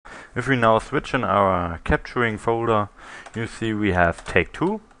If we now switch in our capturing folder, you see we have take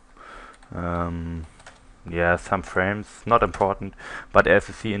 2. Yeah, some frames, not important, but as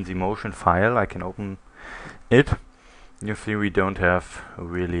you see in the motion file, I can open it. You see we don't have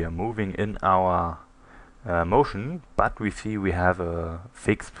really a moving in our motion, but we see we have a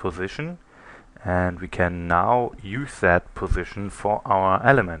fixed position, and we can now use that position for our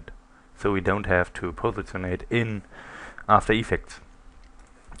element. So we don't have to position it in After Effects.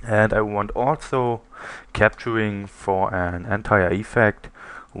 And I want also capturing for an entire effect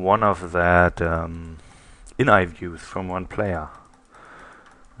one of that in-eye views from one player.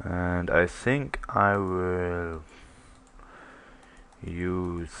 And I think I will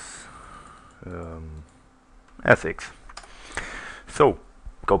use SX. So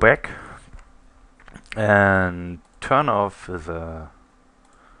go back and turn off the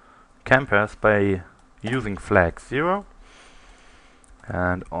cam pass by using flag 0,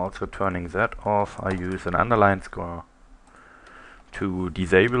 and also turning that off. I use an underline score to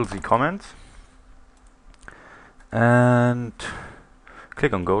disable the comments, and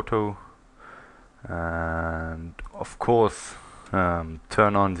click on go to, and of course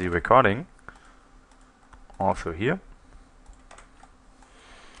turn on the recording also here,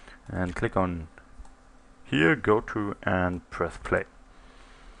 and click on here, go to, and press play.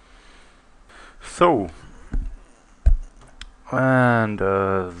 So, and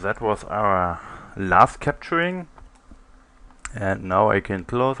that was our last capturing, and now I can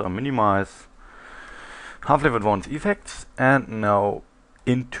close or minimize Half-Life Advanced Effects, and now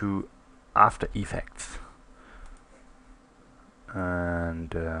into After Effects.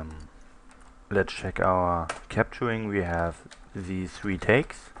 And let's check our capturing. We have these 3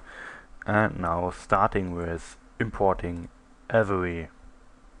 takes, and now starting with importing every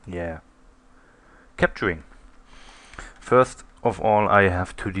capturing. First of all, I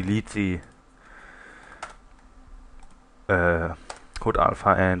have to delete the HUD alpha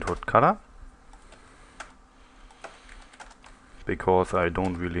and HUD color, because I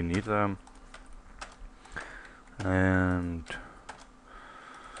don't really need them. And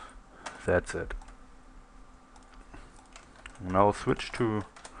that's it. Now switch to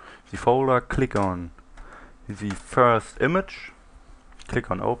the folder, click on the first image, click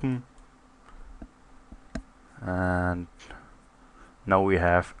on open, and now we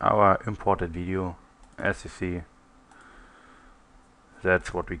have our imported video. As you see,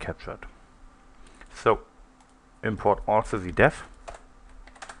 that's what we captured. So import also the def,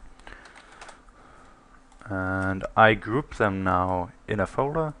 and I group them now in a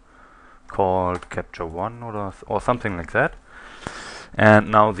folder called capture 1 or something like that.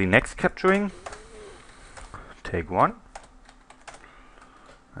 And now the next capturing, take 1,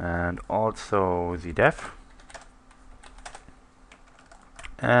 and also the def,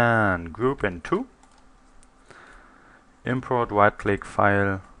 and group in 2, import, right click,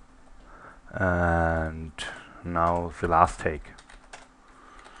 file, and now the last take,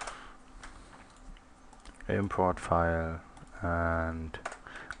 import file, and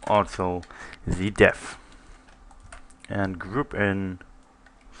also the def, and group in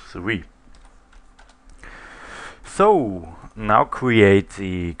 3. So now create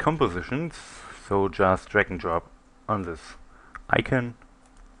the compositions. So just drag and drop on this icon,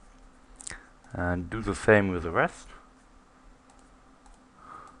 and do the same with the rest.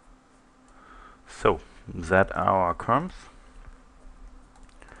 So that our crumbs.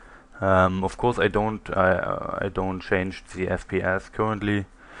 Of course, I don't change the FPS currently.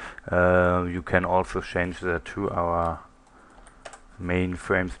 You can also change that to our main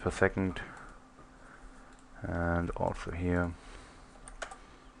frames per second, and also here.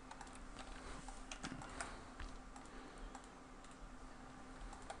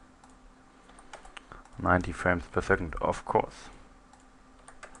 "90 frames per second, of course."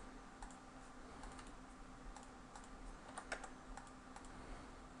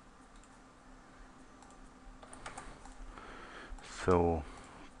 So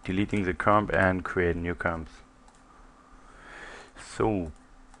deleting the comp and create new comps. So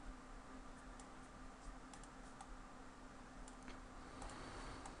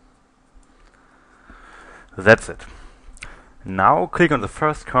that's it. Now click on the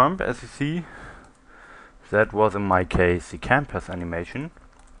first comp. As you see, that was in my case the campus animation,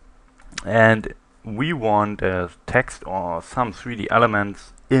 and we want text or some 3D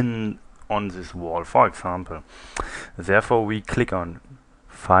elements on this wall, for example. Therefore we click on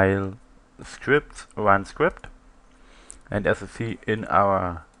File, Scripts, Run Script, and as you see in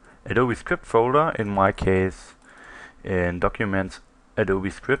our Adobe Script folder, in my case in Documents, Adobe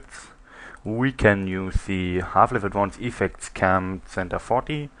Scripts, we can use the Half-Life Advanced Effects Cam Center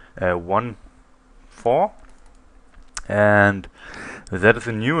 40 1.4, and that is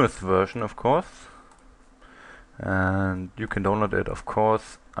the newest version, of course, and you can download it, of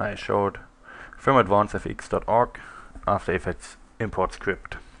course. I showed from advancedfx.org, After Effects import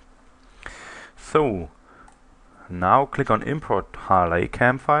script. So now click on import HLAE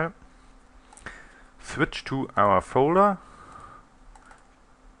Cam file, switch to our folder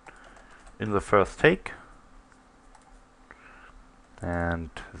in the first take, and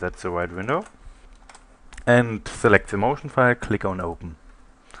that's the right window, and select the motion file, click on open.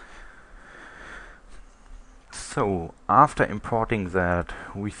 So after importing that,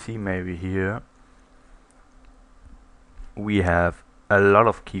 we see maybe here we have a lot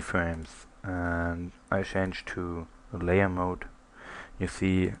of keyframes, and I changed to layer mode. You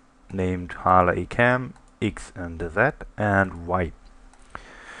see named HLAE Cam, X and Z and Y.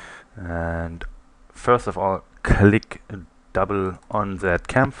 And first of all, click double on that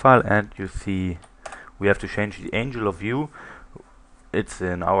cam file, and you see we have to change the angle of view. It's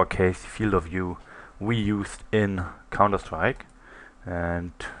in our case field of view we used in Counter-Strike,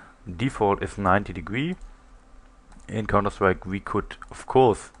 and default is 90 degree. In Counter-Strike we could of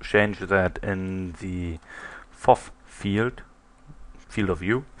course change that in the FOV field of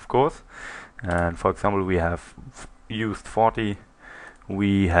view, of course, and for example we have used 40,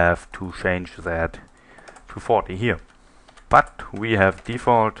 we have to change that to 40 here, but we have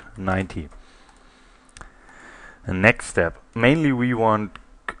default 90. The next step, mainly we want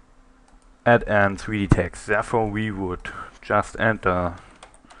add an 3D text, therefore we would just enter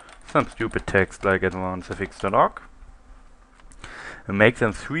some stupid text like advancedfx.org and make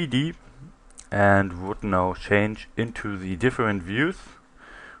them 3D, and would now change into the different views.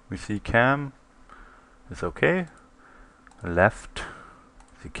 We see cam is okay, left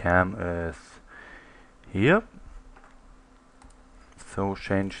the cam is here, so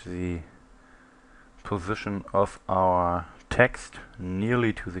change the position of our text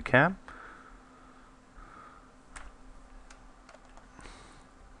nearly to the cam,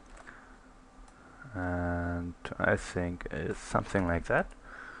 and I think it's something like that,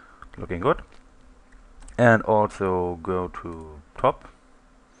 looking good. And also go to top,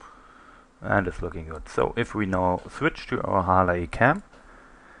 and it's looking good. So if we now switch to our HLAE Cam,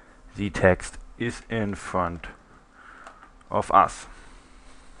 the text is in front of us.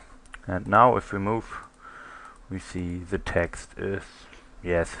 And now if we move, we see the text is,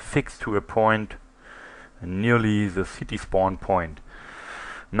 yes, fixed to a point nearly the city spawn point.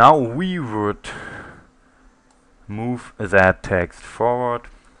 Now we would move that text forward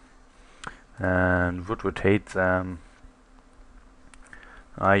and would rotate them.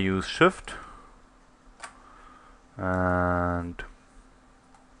 I use shift, and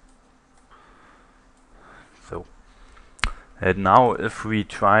so, and now if we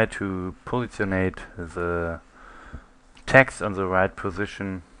try to positionate the text on the right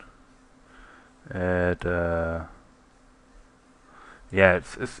position, yeah,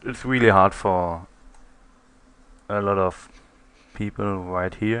 it's really hard for a lot of people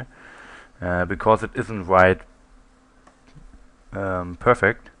right here, because it isn't right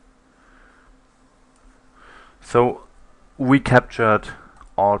perfect. So we captured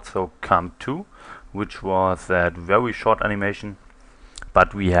also Cam 2, which was that very short animation,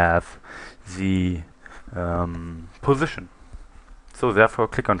 but we have the position. So therefore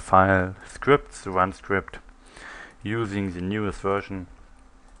click on File, Scripts, Run Script, using the newest version,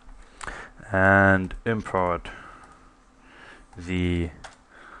 and import the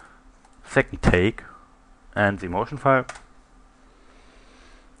second take and the motion file,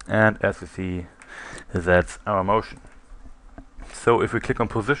 and as you see, that's our motion. So if we click on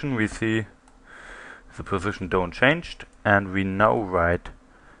position, we see the position don't changed, and we now write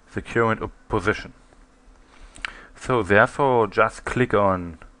the current position. So therefore just click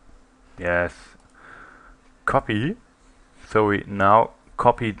on, yes, copy. So we now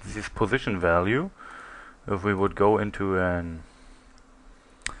copied this position value. If we would go into an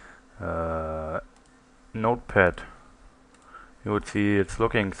notepad, you would see it's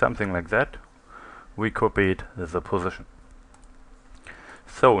looking something like that. We copied the position.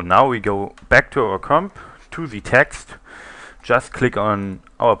 So now we go back to our comp, to the text, just click on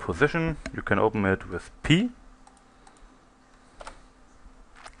our position. You can open it with P,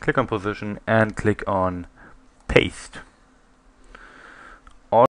 click on position and click on paste.